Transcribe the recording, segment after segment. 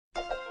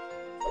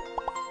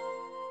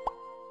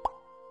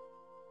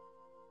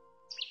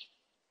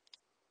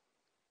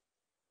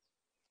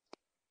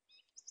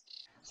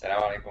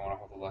السلام عليكم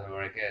ورحمة الله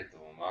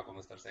وبركاته. معكم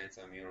مستر سيد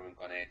سمير من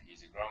قناة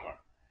ايزي جرامر.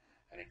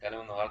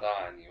 هنتكلم النهاردة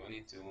عن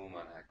يونت 2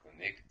 منهج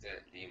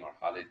كونكت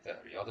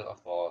لمرحلة رياض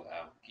الأطفال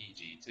أو كي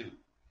جي 2.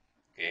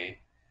 اوكي،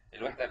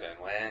 الوحدة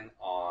بعنوان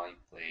I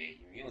play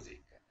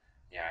music،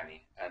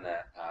 يعني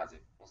أنا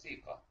أعزف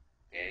موسيقى.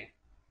 اوكي،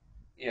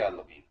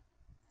 يلا بينا.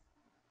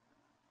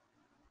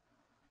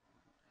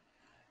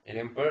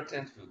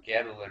 الimportant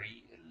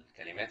vocabulary،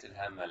 الكلمات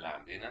الهامة اللي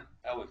عندنا.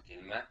 أول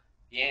كلمة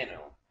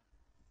piano.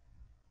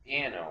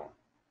 piano.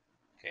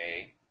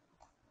 اوكي.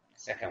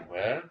 second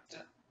word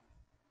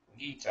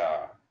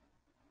guitar.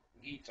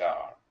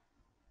 guitar.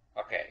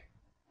 Okay,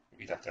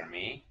 repeat after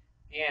me.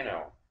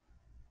 Piano,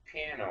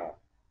 piano,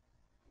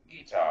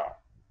 guitar.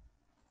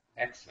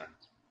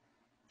 Excellent.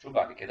 شو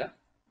بعد كده؟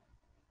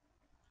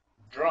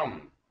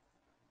 drum,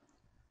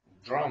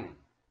 drum.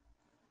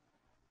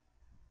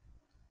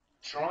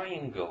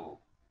 triangle.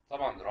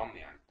 طبعا drum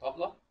يعني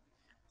طبلة.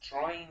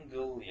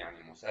 triangle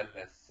يعني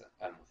مثلث،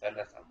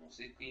 المثلث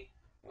الموسيقي.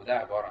 وده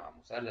عبارة عن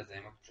مثلث زي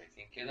ما انتم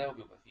شايفين كده،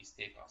 وبيبقى فيه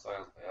ستيك،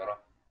 عصاية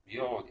صغيرة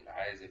بيقعد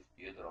العازف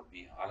بيضرب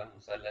بيها على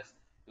المثلث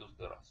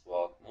يصدر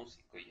أصوات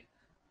موسيقية.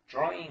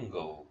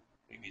 triangle.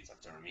 Repeat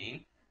after me.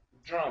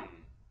 drum,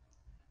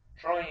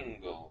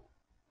 triangle.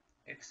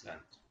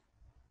 excellent.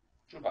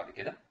 شو بعد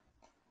كده؟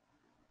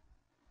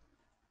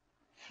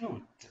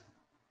 flute.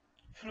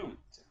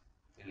 flute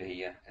اللي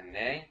هي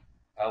الناي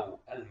أو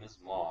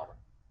المزمار.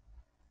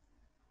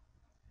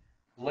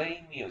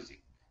 play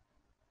music.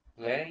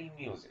 play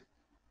music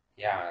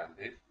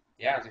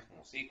يعزف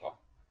موسيقى.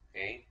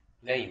 okay.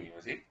 play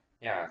music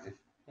يعزف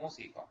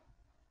موسيقى.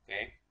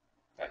 okay.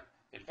 طيب،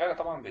 الفعل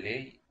طبعا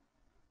play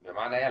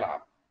بمعنى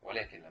يلعب،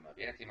 ولكن لما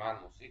بيأتي مع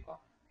الموسيقى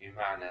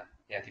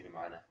يأتي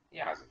بمعنى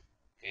يعزف.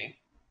 okay.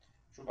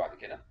 شو بعد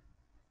كده؟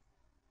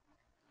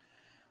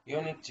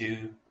 Unit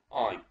 2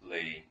 I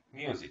play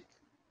music.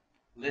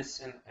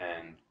 Listen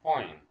and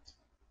point.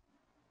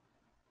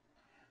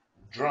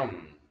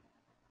 drum.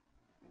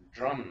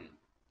 drum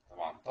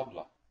طبعا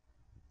طبلة.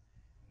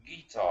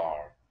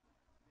 guitar.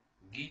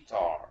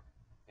 guitar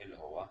اللي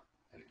هو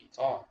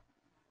الجيتار.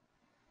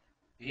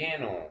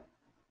 piano.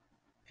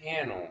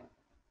 piano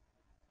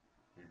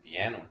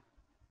البيانو.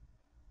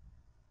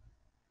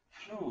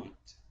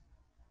 flute.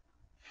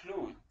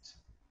 flute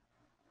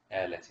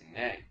آلة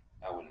الناي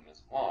أو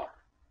المزمار.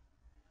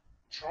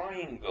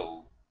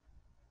 triangle.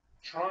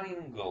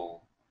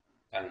 triangle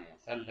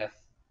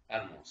المثلث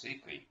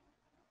الموسيقي.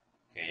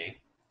 okay.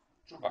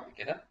 شو بعد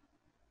كده؟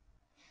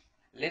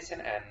 listen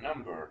and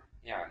number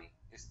يعني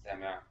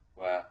استمع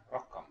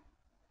ورقم.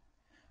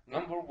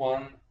 number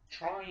 1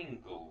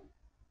 triangle.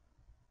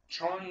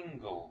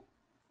 triangle.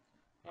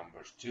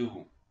 number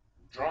 2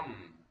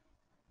 drum.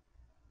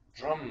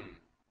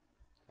 drum.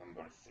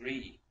 number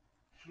 3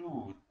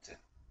 flute.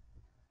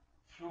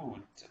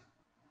 flute.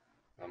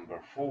 number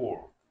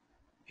 4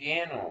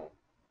 piano.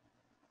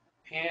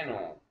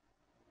 piano.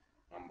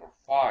 number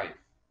 5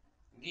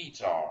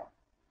 guitar.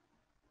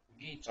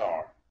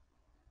 guitar.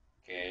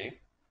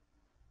 okay.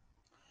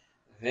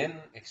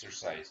 then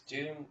exercise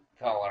 2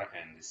 color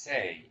and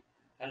say.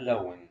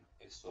 هنلون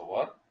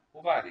الصور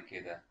وبعد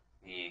كده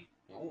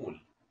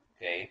نقول.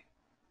 okay.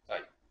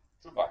 طيب،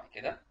 شو بعد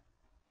كده؟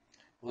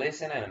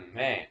 listen and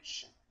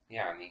match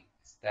يعني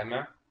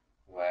استمع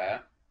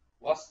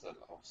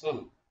ووصل أو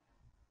صل.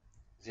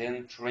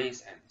 then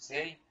trace and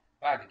say.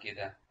 بعد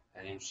كده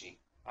هنمشي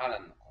على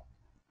النقاط.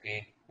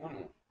 اوكي،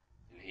 ونقول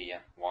اللي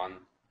هي 1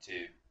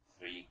 2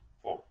 3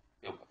 4.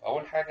 يبقى في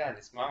أول حاجة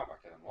هنسمع وبعد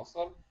كده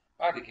نوصل،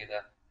 بعد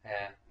كده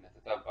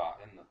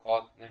هنتتبع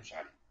النقاط نمشي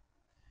عليها.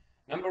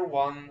 number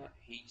 1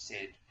 he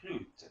said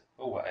flute.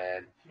 هو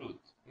قال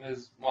flute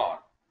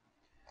مزمار.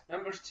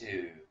 number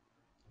 2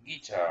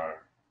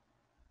 guitar.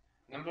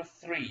 number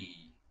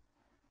 3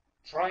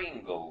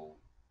 triangle.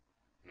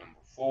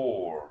 number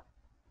 4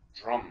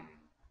 drum.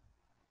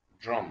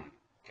 drum.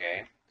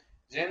 okay.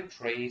 then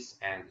trace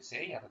and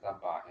say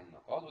هتتبع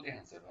النقاط، ودي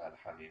هنسيبها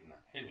لحبيبنا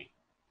الحلوين.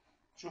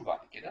 شو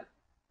بعد كده؟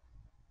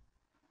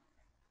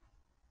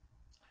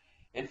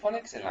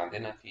 الفونكس اللي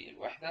عندنا في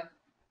الوحدة.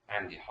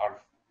 عندي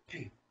حرف P.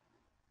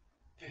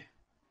 P.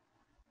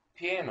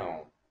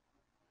 piano.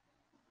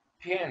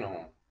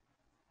 piano.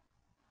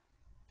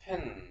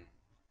 pen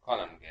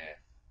قلم جاف.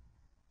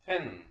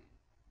 pen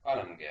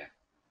قلم جاف.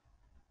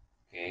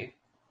 اوكي.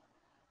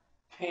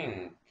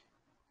 pink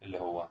اللي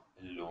هو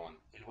اللون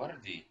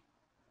الوردي.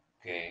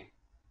 اوكي.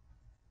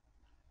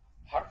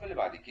 الحرف اللي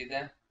بعد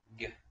كده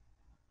ج.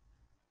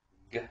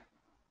 ج.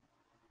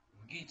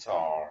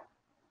 guitar.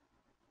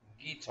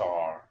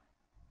 guitar.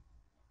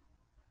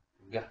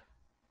 ج.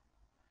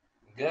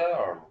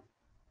 girl.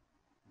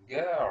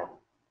 girl.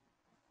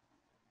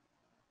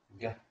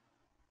 ج.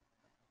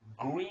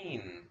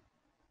 green.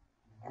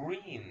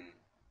 green.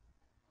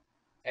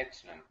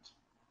 excellent.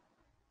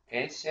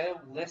 okay,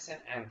 so listen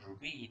and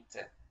repeat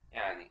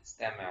يعني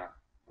استمع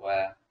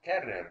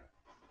وكرر.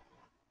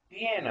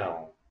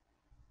 piano.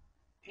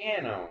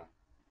 piano.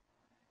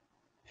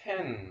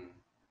 pen.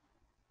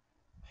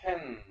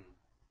 pen.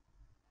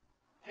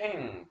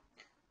 pink.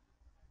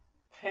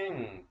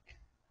 pink.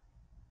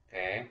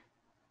 okay.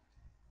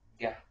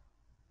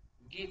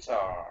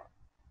 Guitar,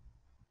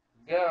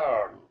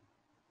 girl,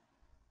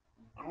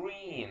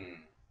 green.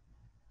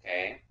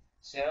 Okay,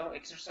 so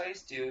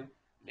exercise 2,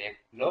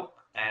 look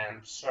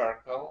and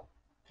circle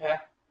P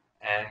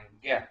and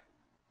G.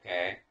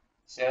 Okay,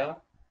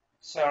 so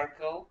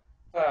circle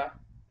P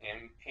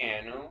in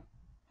piano,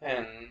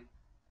 pen,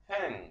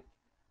 pen,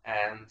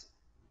 and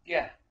G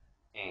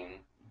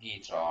in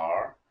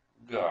guitar,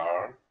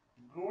 girl,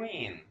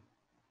 green.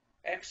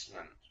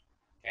 Excellent.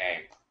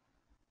 Okay,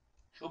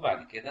 شو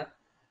بعد كده؟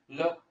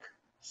 look,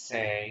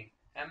 say,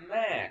 and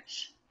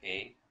match.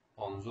 Okay,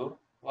 انظر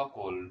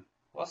وقل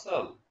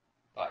وصل.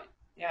 طيب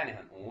يعني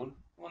هنقول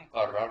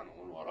ونكرر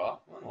نقول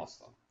وراه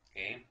ونوصل.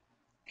 Okay,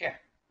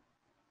 ك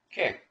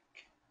kick,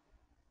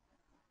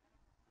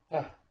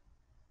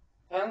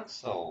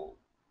 pencil,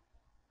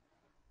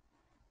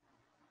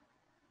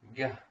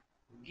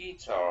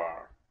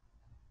 guitar,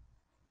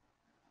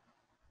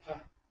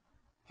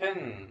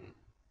 pen,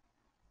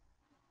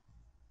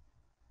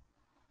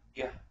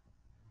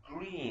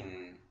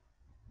 green,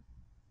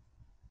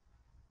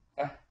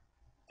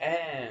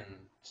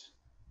 ant,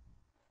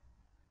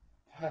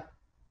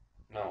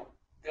 no,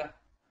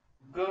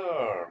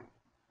 girl,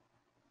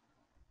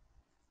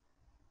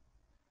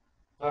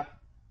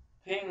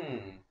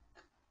 pink.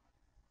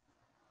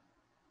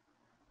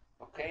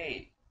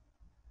 Okay,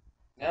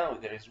 now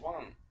there is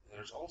one.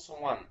 There is also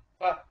one.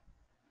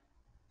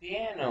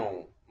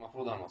 piano.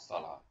 المفروض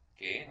هنوصلها.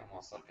 اوكي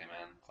هنوصل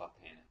كمان خط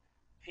هنا.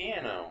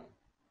 piano.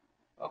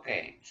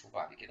 اوكي نشوف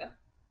بعد كده.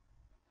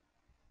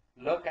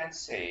 look and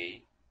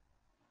say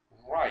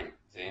right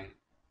then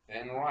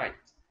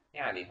write.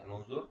 يعني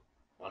هننظر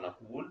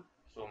ونقول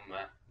ثم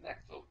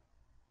نكتب.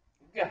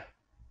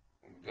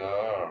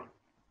 girl,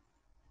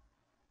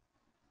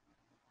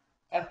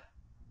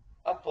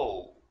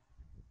 apple,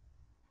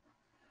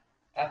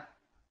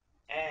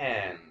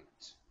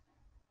 ant,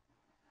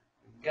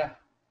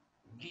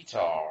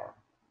 guitar,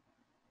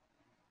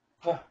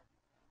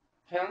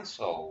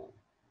 pencil,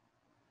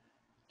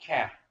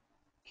 kick,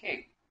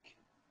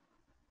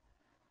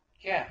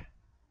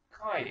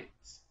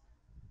 kite.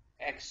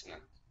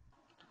 Excellent.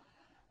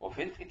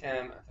 وفي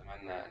الختام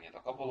أتمنى أن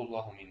يتقبل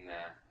الله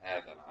منا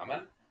هذا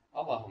العمل.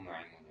 اللهم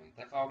أعنا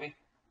وننتفع به.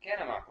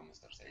 كان معكم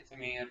مستر سعيد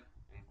سمير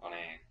من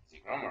قناة زي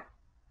جرامر.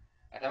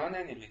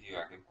 أتمنى أن الفيديو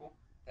يعجبكم.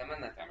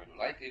 أتمنى تعملوا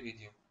لايك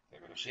للفيديو،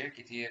 تعملوا شير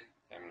كتير،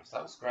 تعملوا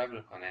سبسكرايب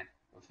للقناة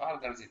وتفعلوا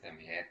جرس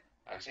التنبيهات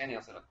علشان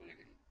يصلك كل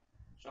جديد.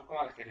 أشوفكم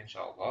على خير إن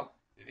شاء الله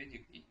في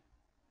فيديو جديد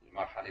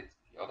لمرحلة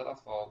رياض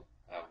الأطفال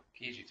أو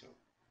KG2.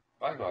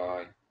 باي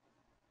باي.